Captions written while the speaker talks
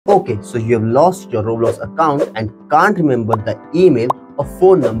Okay, so you have lost your Roblox account and can't remember the email or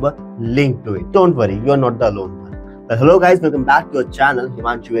phone number linked to it. Don't worry, you are not the alone one. Well, hello guys, welcome back to our channel.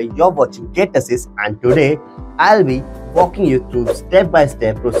 Himanshu here. You're watching GetAssist, and today I'll be walking you through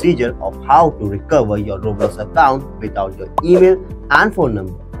step-by-step procedure of how to recover your Roblox account without your email and phone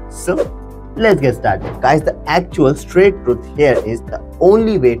number. So let's get started. Guys, the actual straight truth here is the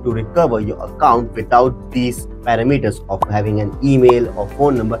only way to recover your account without these parameters of having an email or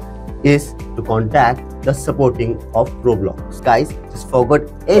phone number is to contact the supporting of Roblox. Guys, just forget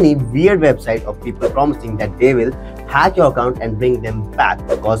any weird website of people promising that they will hack your account and bring them back,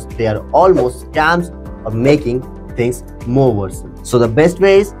 because they are almost scams of making things more worse. So the best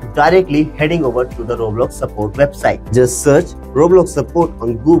way is directly heading over to the Roblox Support website. Just search Roblox Support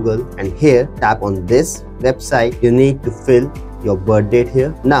on Google, and here tap on this website. You need to fill your birth date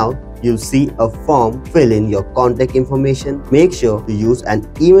here. Now you'll see a form. Fill in your contact information. Make sure to use an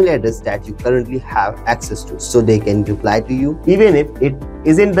email address that you currently have access to, so they can reply to you even if it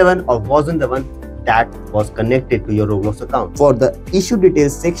isn't the one or wasn't the one that was connected to your Roblox account. For the issue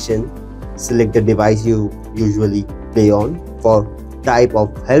details section, select the device you usually play on. For type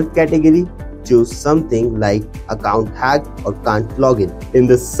of help category, choose something like account hacked or can't log in. In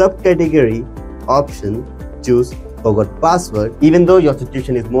the subcategory option, choose forgot password. Even though your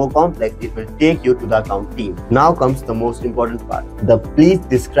situation is more complex, it will take you to the account team. Now comes the most important part, the please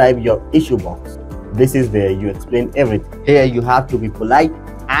describe your issue box. This is where you explain everything. Here you have to be polite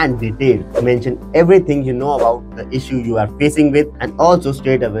and detailed. Mention everything you know about the issue you are facing with, and also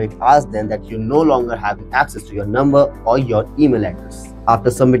straight away ask them that you no longer have access to your number or your email address.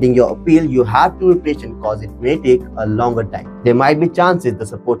 After submitting your appeal, you have to be patient because it may take a longer time. There might be chances the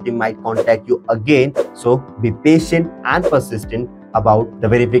support team might contact you again, so be patient and persistent about the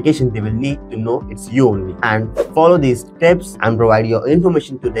verification. They will need to know it's you only, and follow these steps and provide your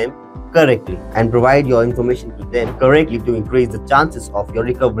information to them correctly to increase the chances of your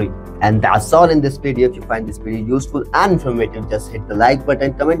recovery. And that's all in this video. If you find this video useful and informative, just hit the like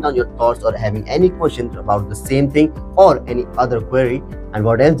button, comment on your thoughts or having any questions about the same thing or any other query, and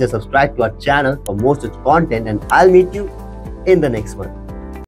what else, just subscribe to our channel for more such content, and I'll meet you in the next one.